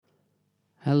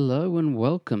Hello and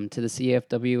welcome to the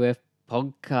CFWF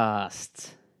podcast,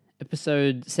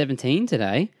 episode 17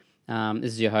 today.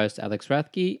 This is your host, Alex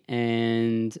Rathke,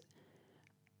 and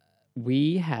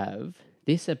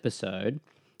this episode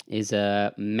is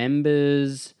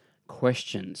members'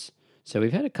 questions. So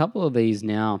we've had a couple of these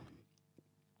now,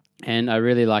 and I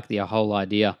really like the whole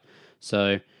idea.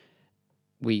 So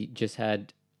we just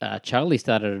had Charlie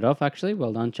started it off, actually.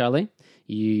 Well done, Charlie.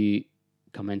 You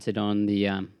commented on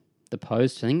the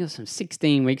post, I think it was some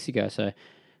 16 weeks ago, so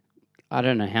I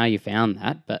don't know how you found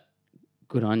that, but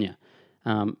good on you.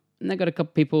 And they got a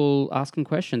couple people asking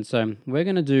questions, so we're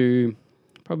going to do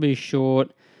probably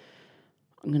short.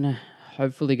 I'm going to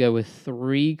hopefully go with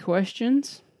 3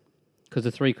 questions, because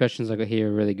the 3 questions I got here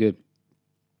are really good.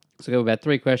 So go about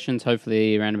 3 questions,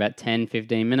 hopefully around about 10,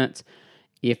 15 minutes,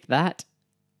 if that,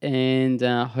 and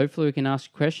hopefully we can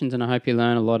ask questions, and I hope you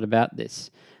learn a lot about this.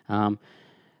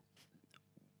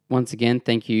 Once again,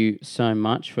 thank you so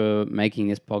much for making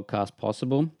this podcast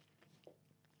possible.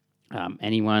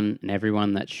 Anyone and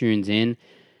everyone that tunes in,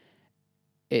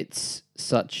 it's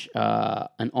such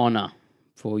an honor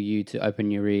for you to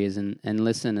open your ears and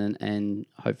listen and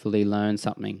hopefully learn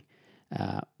something.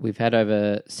 We've had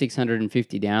over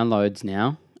 650 downloads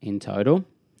now in total,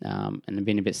 and I've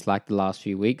been a bit slack the last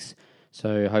few weeks.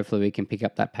 So hopefully we can pick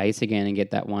up that pace again and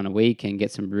get that one a week and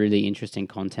get some really interesting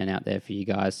content out there for you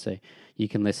guys so you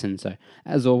can listen. So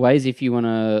as always, if you want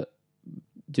to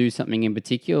do something in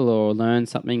particular or learn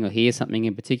something or hear something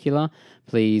in particular,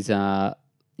 please let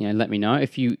me know.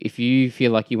 If you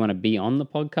feel like you want to be on the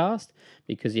podcast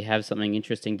because you have something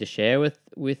interesting to share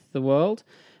with the world,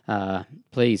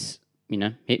 please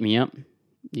hit me up.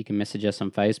 You can message us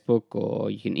on Facebook or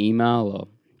you can email or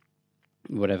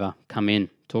whatever. Come in,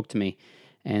 talk to me,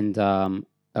 and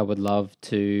I would love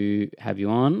to have you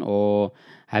on or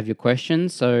have your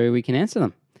questions so we can answer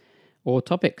them, or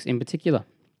topics in particular.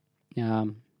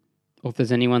 Or if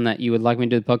there's anyone that you would like me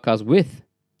to do the podcast with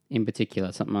in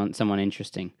particular, someone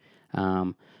interesting,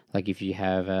 like if you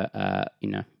have a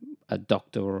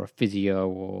doctor or a physio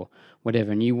or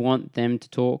whatever, and you want them to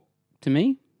talk to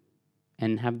me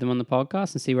and have them on the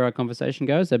podcast and see where our conversation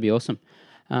goes, that'd be awesome.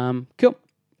 Cool.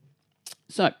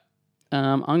 So,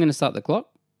 I'm going to start the clock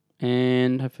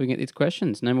and hopefully we get these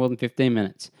questions. No more than 15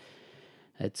 minutes.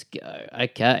 Let's go.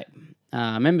 Okay.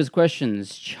 Members'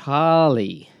 questions.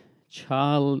 Charles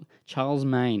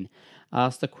Main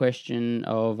asked a question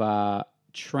of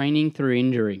training through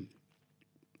injury.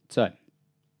 So,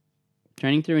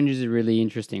 training through injury is a really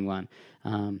interesting one.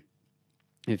 A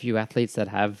few athletes that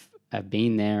have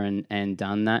been there and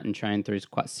done that and trained through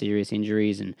quite serious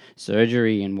injuries and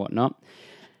surgery and whatnot.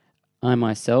 I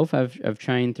myself have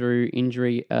trained through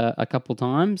injury a couple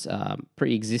times,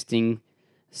 pre-existing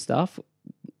stuff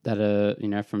that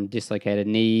are, from dislocated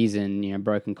knees and,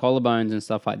 broken collarbones and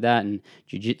stuff like that, and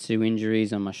jiu-jitsu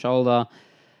injuries on my shoulder.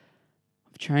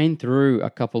 I've trained through a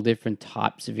couple different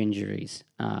types of injuries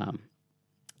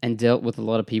and dealt with a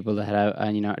lot of people that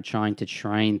are trying to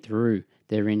train through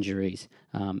their injuries.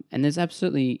 And there's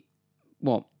absolutely,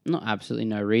 well, not absolutely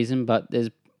no reason, but there's,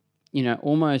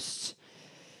 almost...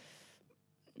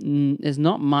 there's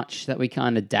not much that we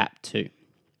can't adapt to.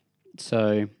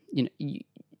 So,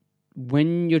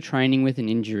 when you're training with an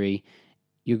injury,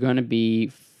 you're going to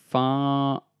be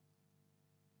far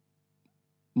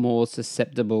more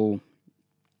susceptible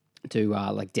to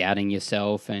doubting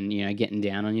yourself and getting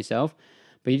down on yourself.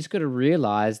 But you just got to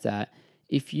realize that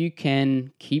if you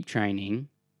can keep training,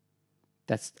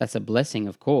 that's a blessing,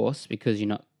 of course, because you're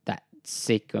not that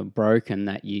sick or broken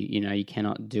that you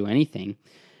cannot do anything.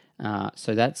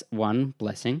 So that's one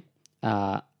blessing.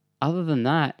 Other than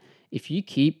that, if you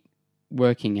keep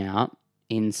working out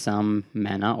in some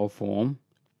manner or form,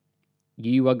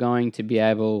 you are going to be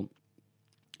able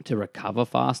to recover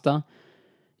faster.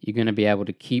 You're going to be able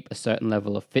to keep a certain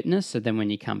level of fitness. So then when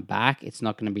you come back, it's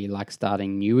not going to be like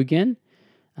starting new again.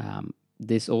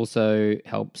 This also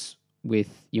helps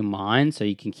with your mind, so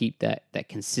you can keep that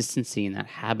consistency and that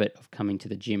habit of coming to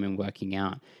the gym and working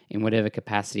out in whatever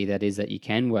capacity that is that you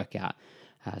can work out.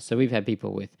 So we've had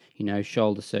people with,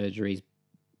 shoulder surgeries,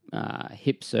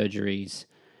 hip surgeries,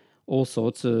 all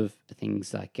sorts of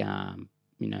things like,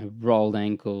 rolled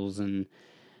ankles and,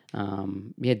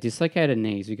 dislocated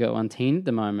knees. We've got one teen at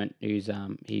the moment who's,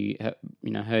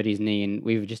 hurt his knee, and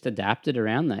we've just adapted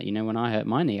around that. When I hurt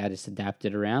my knee, I just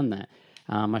adapted around that.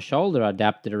 My shoulder, I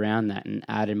adapted around that and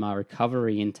added my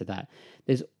recovery into that.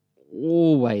 There's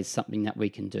always something that we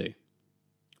can do.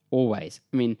 always.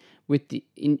 I mean, with the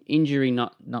injury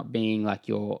not being like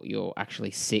you're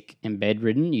actually sick and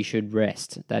bedridden, you should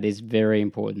rest. That is very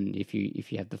important. If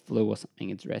you have the flu or something,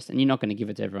 it's rest, and you're not going to give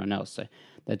it to everyone else. So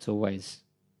that's always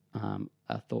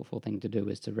a thoughtful thing to do,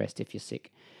 is to rest if you're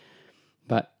sick.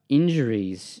 But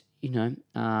injuries,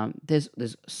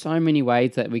 there's so many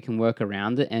ways that we can work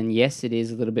around it, and yes, it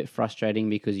is a little bit frustrating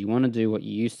because you want to do what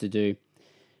you used to do.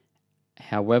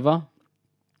 However,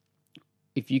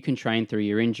 if you can train through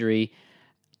your injury,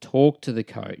 talk to the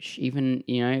coach. Even,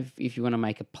 if you want to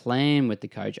make a plan with the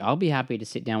coach, I'll be happy to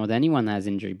sit down with anyone that has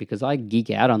injury, because I geek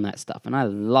out on that stuff and I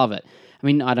love it. I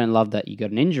mean, I don't love that you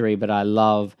got an injury, but I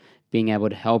love being able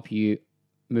to help you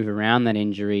move around that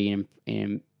injury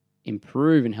and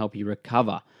improve and help you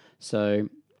recover. So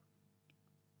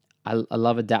I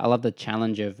love I love the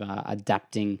challenge of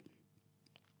adapting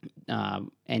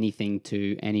anything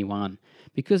to anyone,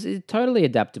 because it's totally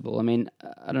adaptable. I mean,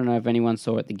 I don't know if anyone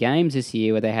saw at the games this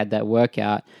year where they had that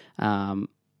workout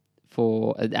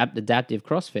for adaptive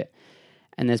CrossFit.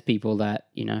 And there's people that,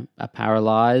 are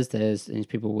paralyzed. There's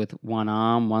people with one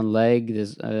arm, one leg.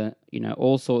 There's,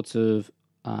 all sorts of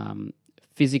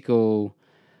physical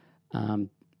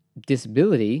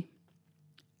disability,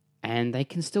 and they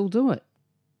can still do it.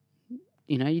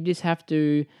 You just have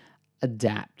to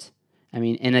adapt. I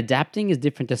mean, and adapting is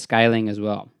different to scaling as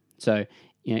well. So,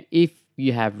 if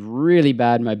you have really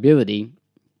bad mobility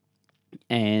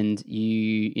and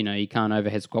you can't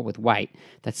overhead squat with weight,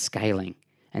 that's scaling.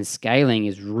 And scaling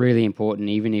is really important,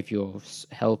 even if you're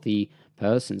a healthy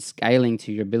person. Scaling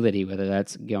to your ability, whether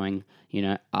that's going,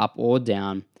 up or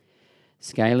down.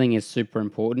 Scaling is super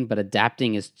important, but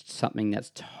adapting is something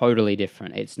that's totally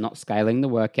different. It's not scaling the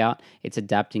workout, it's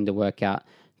adapting the workout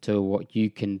to what you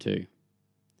can do.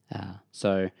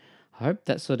 So I hope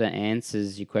that sort of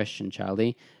answers your question,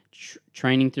 Charlie.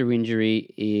 Training through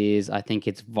injury I think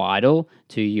it's vital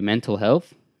to your mental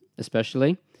health,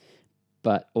 especially,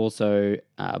 but also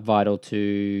vital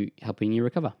to helping you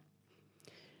recover.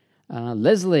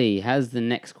 Leslie has the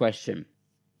next question.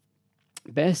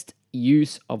 Best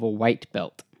use of a weight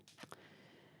belt.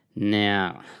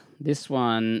 Now, this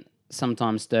one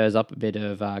sometimes stirs up a bit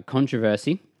of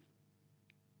controversy.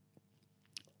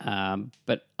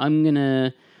 But I'm going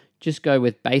to just go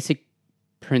with basic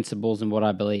principles and what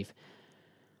I believe.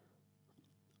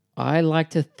 I like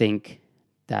to think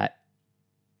that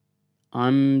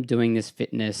I'm doing this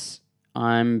fitness,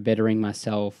 I'm bettering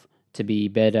myself to be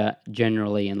better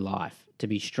generally in life, to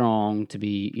be strong, to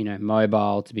be,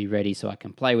 mobile, to be ready so I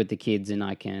can play with the kids and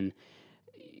I can,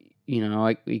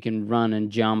 we can run and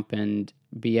jump and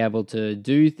be able to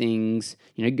do things,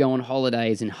 go on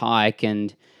holidays and hike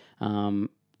and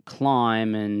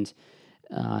climb and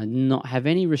not have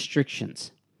any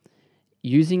restrictions.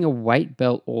 Using a weight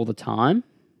belt all the time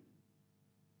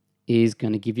is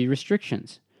going to give you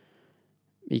restrictions,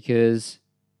 because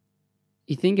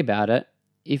you think about it,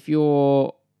 if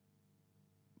you're,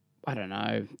 I don't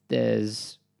know,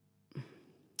 there's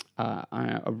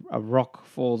a rock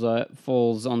falls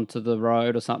onto the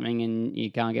road or something and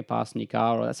you can't get past in your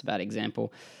car, or that's a bad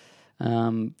example.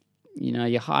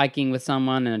 You're hiking with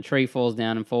someone and a tree falls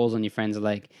down and falls on your friend's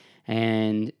leg,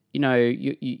 and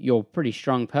you're a pretty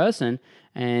strong person,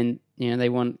 and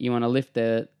you want to lift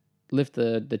the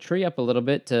tree up a little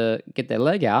bit to get their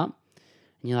leg out,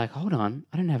 and you're like, hold on,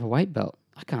 I don't have a weight belt,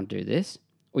 I can't do this,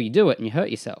 or you do it and you hurt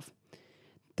yourself.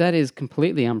 That is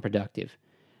completely unproductive.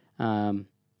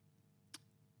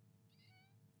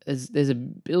 There's a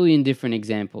billion different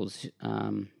examples.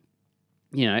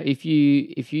 If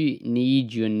you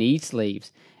need your knee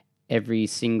sleeves every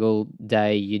single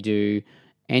day you do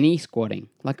any squatting,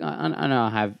 like I know I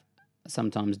have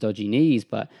sometimes dodgy knees,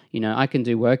 but I can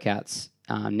do workouts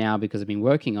now because I've been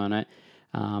working on it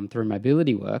through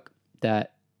mobility work,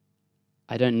 that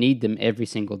I don't need them every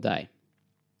single day.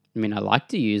 I mean, I like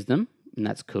to use them, and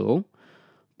that's cool,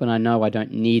 but I know I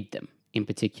don't need them in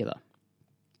particular.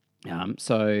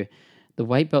 So the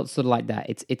weight belt's sort of like that.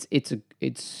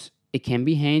 It can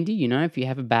be handy, if you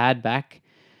have a bad back,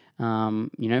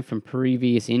 from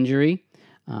previous injury.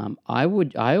 I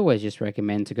always just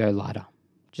recommend to go lighter.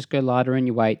 Just go lighter in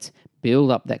your weights,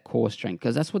 build up that core strength,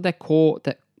 because that's what that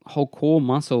whole core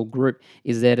muscle group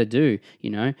is there to do.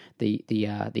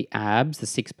 The abs, the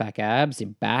six-pack abs, your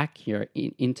back, your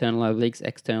internal obliques,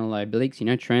 external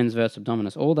obliques, transverse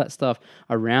abdominis, all that stuff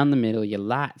around the middle, your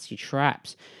lats, your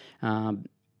traps,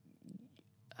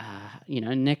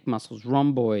 neck muscles,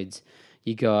 rhomboids,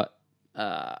 you got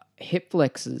hip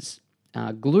flexors,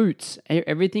 glutes,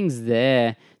 everything's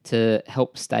there to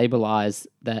help stabilize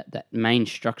that main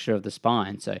structure of the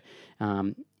spine. So,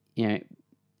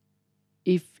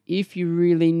 if you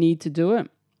really need to do it,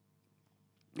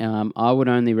 I would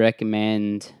only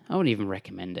recommend. I wouldn't even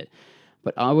recommend it,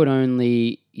 but I would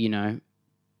only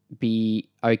be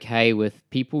okay with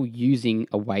people using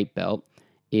a weight belt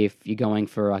if you're going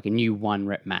for like a new 1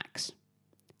 rep max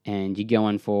and you're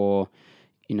going for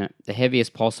the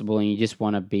heaviest possible and you just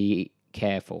want to be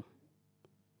careful.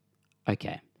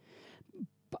 Okay.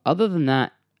 But other than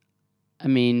that, I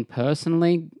mean,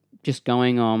 personally, just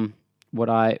going on what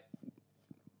I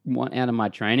want out of my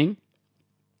training,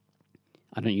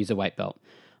 I don't use a weight belt.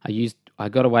 I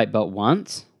got a weight belt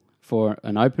once for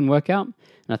an open workout, and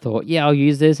I thought, yeah, I'll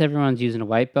use this. Everyone's using a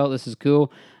weight belt. This is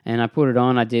cool. And I put it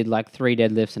on. I did like 3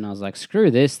 deadlifts, and I was like, screw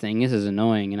this thing. This is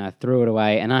annoying. And I threw it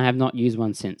away, and I have not used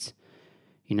one since.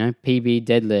 PB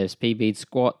deadlifts, PB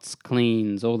squats,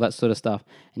 cleans, all that sort of stuff.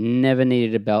 I never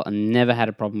needed a belt and never had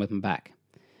a problem with my back.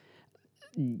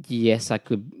 Yes, I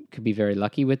could be very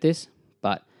lucky with this,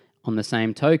 but on the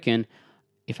same token,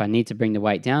 if I need to bring the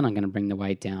weight down, I'm going to bring the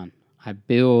weight down. I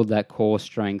build that core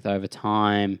strength over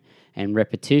time and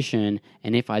repetition,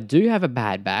 and if I do have a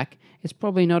bad back, it's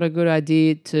probably not a good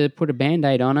idea to put a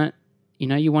Band-Aid on it.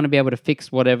 You want to be able to fix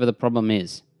whatever the problem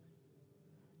is.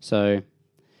 So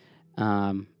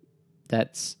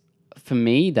that's, for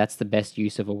me, that's the best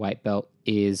use of a weight belt,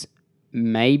 is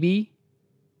maybe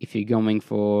if you're going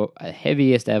for a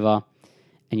heaviest ever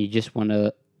and you just want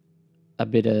a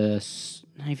bit of,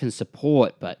 not even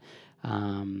support, but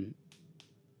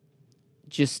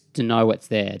just to know what's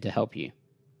there to help you.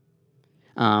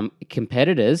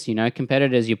 Competitors,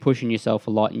 you're pushing yourself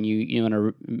a lot and you want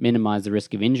to minimize the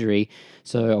risk of injury.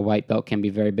 So a weight belt can be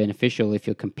very beneficial if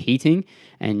you're competing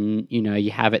and,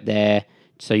 you have it there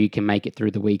so you can make it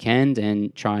through the weekend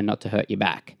and try not to hurt your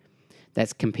back.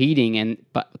 That's competing,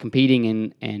 but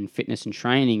competing and fitness and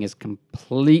training is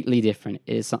completely different.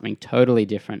 It is something totally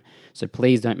different. So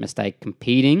please don't mistake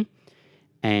competing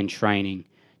and training.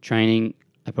 Training,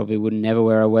 I probably would never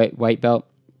wear a weight belt.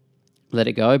 Let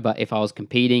it go. But if I was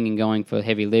competing and going for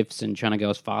heavy lifts and trying to go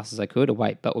as fast as I could, a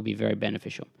weight belt would be very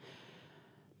beneficial.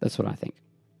 That's what I think.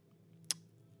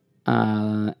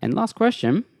 And last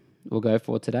question we'll go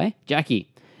for today. Jackie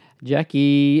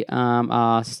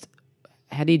asked,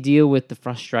 how do you deal with the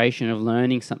frustration of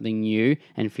learning something new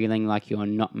and feeling like you're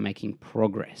not making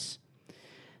progress?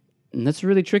 And that's a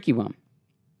really tricky one.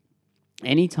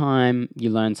 Anytime you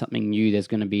learn something new, there's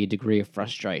going to be a degree of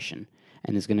frustration,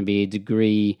 and there's going to be a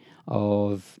degree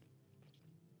of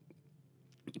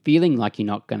feeling like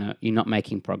you're not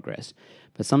making progress.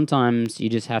 But sometimes you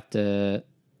just have to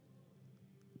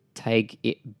take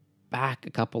it back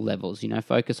a couple levels,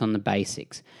 focus on the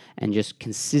basics and just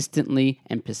consistently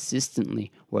and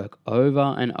persistently work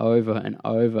over and over and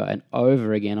over and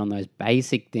over again on those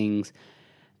basic things,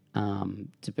 on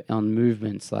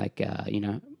movements like,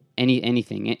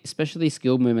 anything, especially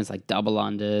skilled movements like double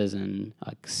unders and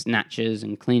like snatches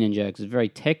and clean and jerks, very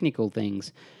technical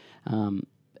things.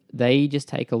 They just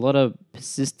take a lot of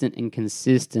persistent and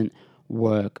consistent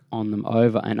work on them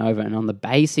over and over and on the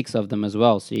basics of them as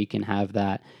well, so you can have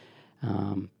that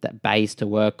base to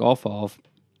work off of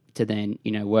to then,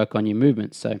 work on your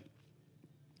movements. So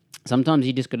sometimes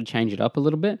you just got to change it up a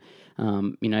little bit.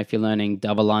 If you're learning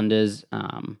double unders,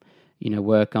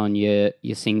 work on your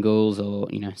singles or,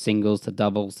 singles to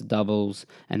doubles,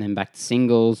 and then back to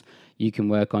singles. You can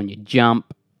work on your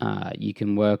jump. You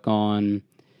can work on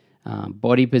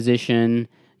body position.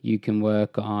 You can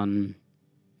work on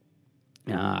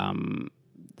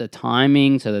the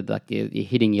timing, so that like you're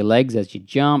hitting your legs as you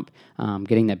jump,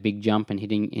 getting that big jump and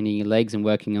hitting your legs and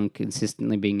working on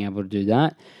consistently being able to do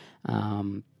that.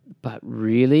 But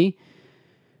really,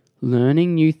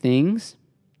 learning new things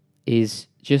is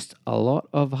just a lot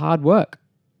of hard work.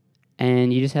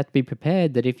 And you just have to be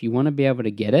prepared that if you want to be able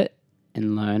to get it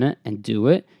and learn it and do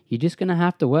it, you're just going to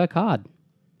have to work hard.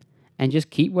 And just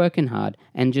keep working hard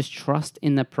and just trust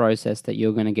in the process that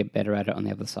you're going to get better at it on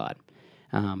the other side.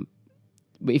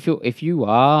 But if you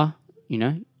are,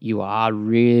 you are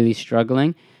really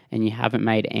struggling and you haven't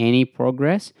made any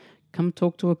progress, come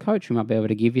talk to a coach. We might be able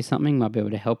to give you something, might be able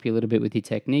to help you a little bit with your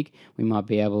technique. We might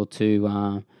be able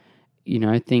to,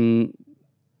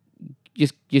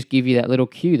 just give you that little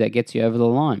cue that gets you over the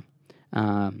line.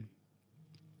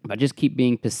 But just keep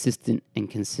being persistent and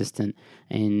consistent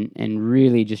and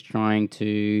really just trying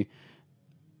to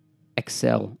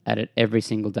excel at it every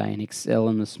single day and excel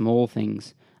in the small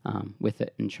things with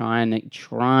it and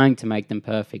trying to make them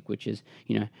perfect, which is,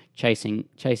 chasing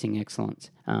excellence.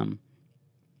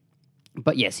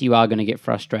 But yes, you are going to get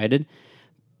frustrated.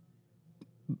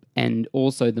 And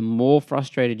also, the more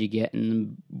frustrated you get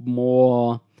and the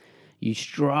more you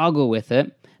struggle with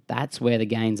it, that's where the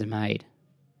gains are made.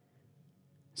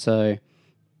 So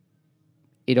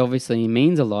it obviously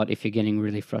means a lot if you're getting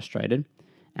really frustrated.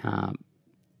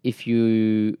 If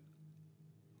you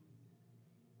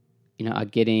are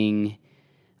getting,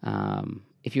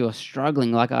 if you're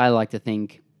struggling, like I like to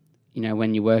think,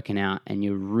 when you're working out and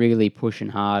you're really pushing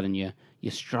hard and you're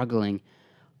struggling,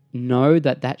 know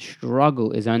that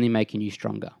struggle is only making you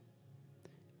stronger.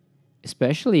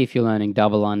 Especially if you're learning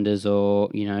double unders or,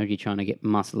 you're trying to get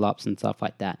muscle ups and stuff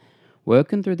like that.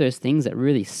 Working through those things that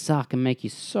really suck and make you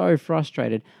so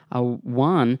frustrated are,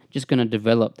 just going to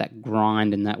develop that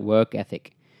grind and that work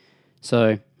ethic.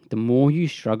 So the more you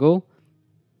struggle,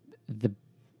 the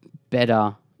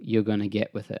better you're going to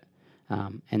get with it.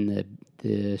 And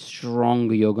the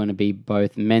stronger you're going to be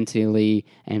both mentally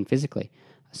and physically.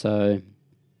 So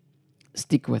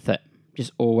stick with it.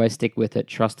 Just always stick with it.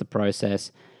 Trust the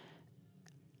process.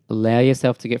 Allow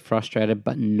yourself to get frustrated,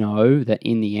 but know that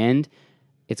in the end,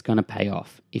 it's going to pay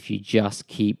off if you just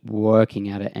keep working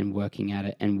at it and working at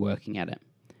it and working at it.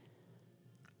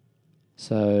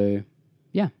 So,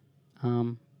 yeah.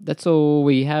 That's all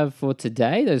we have for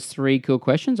today. Those 3 cool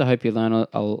questions. I hope you learn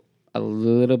a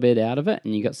little bit out of it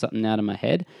and you got something out of my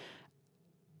head.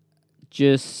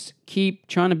 Just keep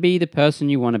trying to be the person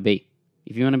you want to be.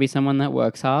 If you want to be someone that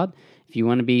works hard, if you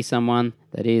want to be someone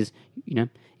that is,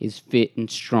 is fit and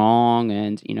strong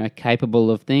and,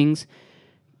 capable of things,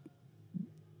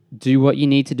 do what you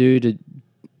need to do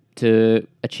to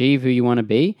achieve who you want to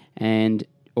be, and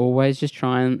always just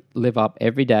try and live up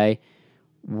every day.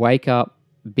 Wake up,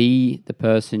 be the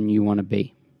person you want to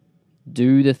be.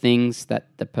 Do the things that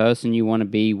the person you want to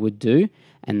be would do,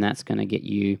 and that's going to get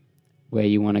you where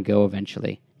you want to go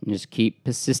eventually. And just keep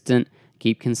persistent,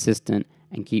 keep consistent,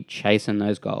 and keep chasing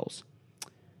those goals.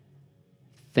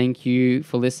 Thank you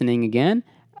for listening again.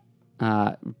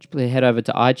 Please head over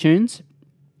to iTunes.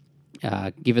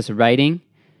 Give us a rating,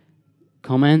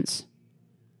 comments,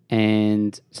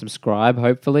 and subscribe,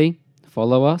 hopefully.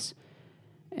 Follow us.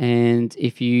 And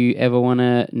if you ever want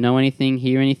to know anything,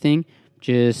 hear anything,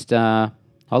 just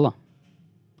holla.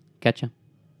 Catch ya.